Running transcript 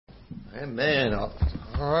Amen. All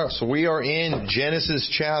right, so we are in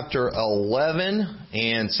Genesis chapter 11,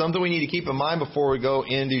 and something we need to keep in mind before we go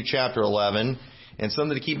into chapter 11, and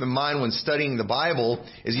something to keep in mind when studying the Bible,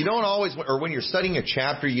 is you don't always, or when you're studying a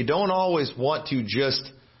chapter, you don't always want to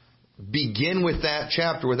just begin with that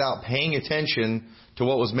chapter without paying attention to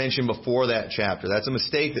what was mentioned before that chapter. That's a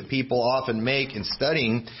mistake that people often make in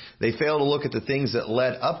studying. They fail to look at the things that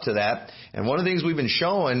led up to that. And one of the things we've been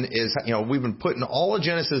showing is, we've been putting all of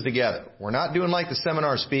Genesis together. We're not doing like the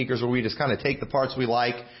seminar speakers where we just kind of take the parts we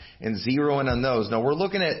like and zero in on those. No, we're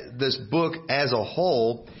looking at this book as a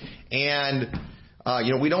whole. And,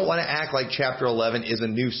 we don't want to act like chapter 11 is a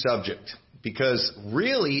new subject. Because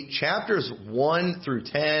really, chapters 1 through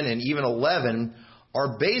 10 and even 11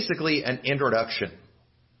 are basically an introduction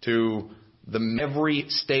to every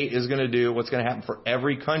state is going to do, what's going to happen for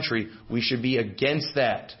every country. We should be against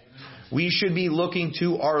that. We should be looking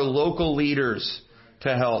to our local leaders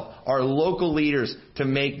to help, our local leaders to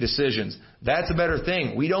make decisions. That's a better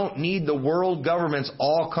thing. We don't need the world governments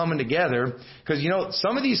all coming together because,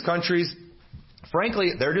 some of these countries,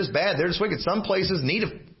 frankly, they're just bad. They're just wicked. Some places need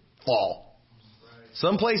to fall.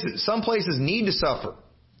 Some places need to suffer.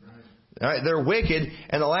 All right, they're wicked,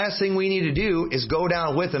 and the last thing we need to do is go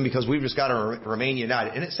down with them because we've just got to remain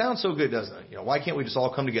united. And it sounds so good, doesn't it? Why can't we just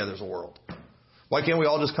all come together as a world? Why can't we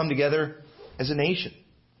all just come together as a nation?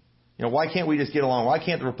 Why can't we just get along? Why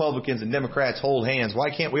can't the Republicans and Democrats hold hands?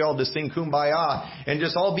 Why can't we all just sing Kumbaya and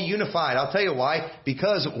just all be unified? I'll tell you why.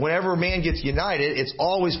 Because whenever man gets united, it's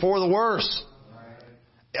always for the worse.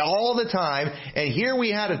 All the time. And here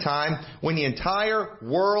we had a time when the entire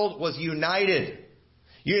world was united.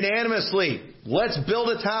 Unanimously. Let's build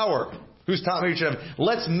a tower. Who's taught me each other?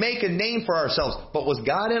 Let's make a name for ourselves. But was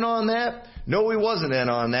God in on that? No, He wasn't in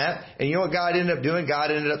on that. And you know what God ended up doing?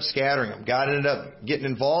 God ended up scattering them. God ended up getting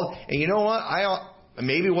involved. And you know what?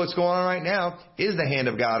 Maybe what's going on right now is the hand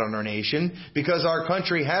of God on our nation because our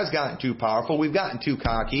country has gotten too powerful. We've gotten too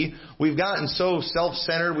cocky. We've gotten so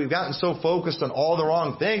self-centered. We've gotten so focused on all the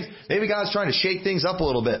wrong things. Maybe God's trying to shake things up a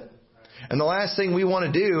little bit. And the last thing we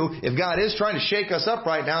want to do, if God is trying to shake us up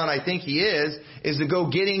right now, and I think He is to go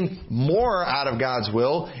getting more out of God's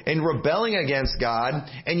will and rebelling against God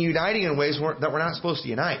and uniting in ways that we're not supposed to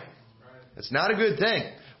unite. It's not a good thing.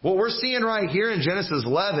 What we're seeing right here in Genesis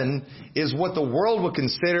 11 is what the world would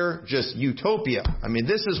consider just utopia. I mean,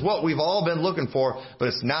 this is what we've all been looking for, but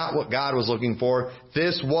it's not what God was looking for.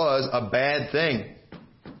 This was a bad thing.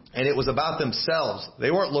 And it was about themselves.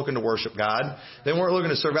 They weren't looking to worship God. They weren't looking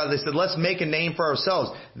to serve God. They said, let's make a name for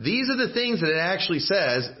ourselves. These are the things that it actually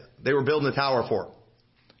says they were building the tower for.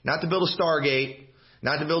 Not to build a Stargate.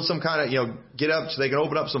 Not to build some kind of, get up so they can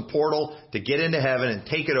open up some portal to get into heaven and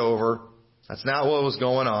take it over. That's not what was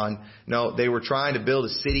going on. No, they were trying to build a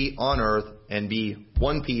city on earth and be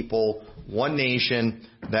one people, one nation.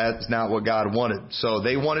 That's not what God wanted. So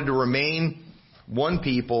they wanted to remain one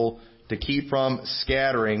people to keep from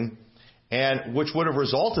scattering, and which would have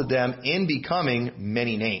resulted them in becoming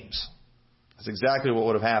many names. That's exactly what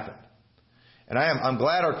would have happened. And I'm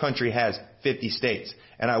glad our country has 50 states.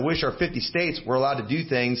 And I wish our 50 states were allowed to do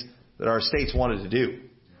things that our states wanted to do.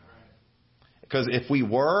 Because if we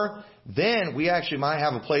were, then we actually might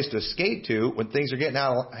have a place to escape to when things are getting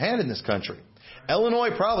out of hand in this country. Illinois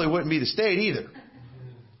probably wouldn't be the state either.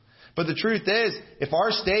 But the truth is, if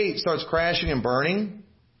our state starts crashing and burning,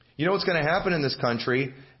 you know what's going to happen in this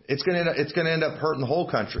country? It's going to end up hurting the whole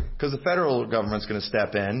country because the federal government's going to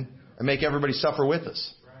step in and make everybody suffer with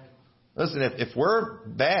us. Listen, if we're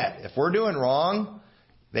bad, if we're doing wrong,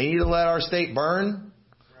 they need to let our state burn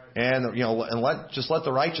and let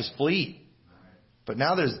the righteous flee. But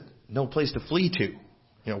now there's no place to flee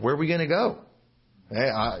to. Where are we going to go?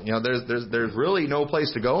 There's really no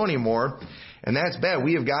place to go anymore, and that's bad.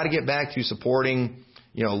 We have got to get back to supporting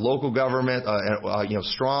local government,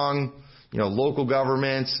 strong, local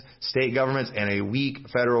governments, state governments, and a weak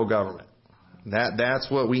federal government.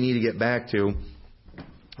 That's what we need to get back to.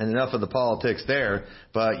 And enough of the politics there.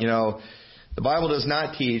 But, the Bible does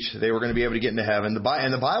not teach they were going to be able to get into heaven.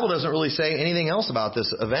 And the Bible doesn't really say anything else about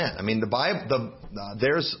this event. I mean,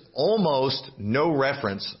 there's almost no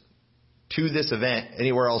reference to this event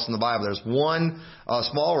anywhere else in the Bible. There's one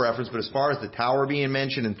small reference, but as far as the tower being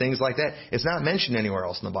mentioned and things like that, it's not mentioned anywhere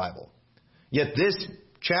else in the Bible. Yet this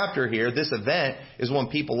chapter here, this event, is one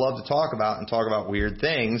people love to talk about and talk about weird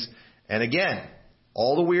things. And again,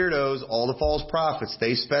 all the weirdos, all the false prophets,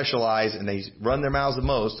 they specialize and they run their mouths the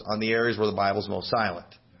most on the areas where the Bible's most silent.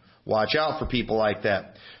 Watch out for people like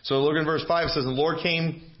that. So look in verse 5. It says, the Lord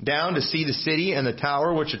came down to see the city and the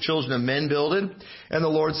tower which the children of men builded. And the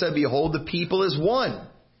Lord said, behold, the people is one,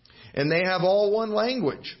 and they have all one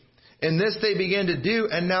language. In this they begin to do,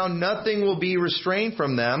 and now nothing will be restrained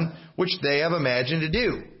from them, which they have imagined to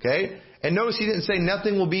do. Okay? And notice he didn't say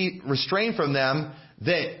nothing will be restrained from them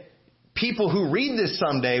that people who read this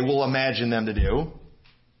someday will imagine them to do.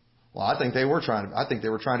 Well, I think they were trying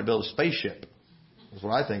to build a spaceship. That's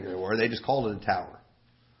what I think they were. They just called it a tower.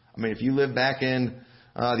 I mean, if you lived back in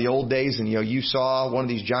the old days and you saw one of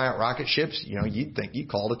these giant rocket ships, you'd think you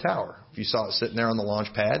called a tower. If you saw it sitting there on the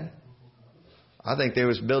launch pad, I think they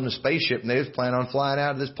was building a spaceship and they was planning on flying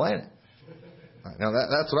out of this planet. Now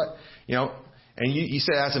that's what and you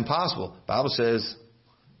say that's impossible. The Bible says,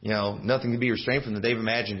 nothing can be restrained from that they've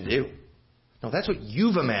imagined to do. No, that's what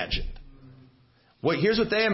you've imagined. Here's what they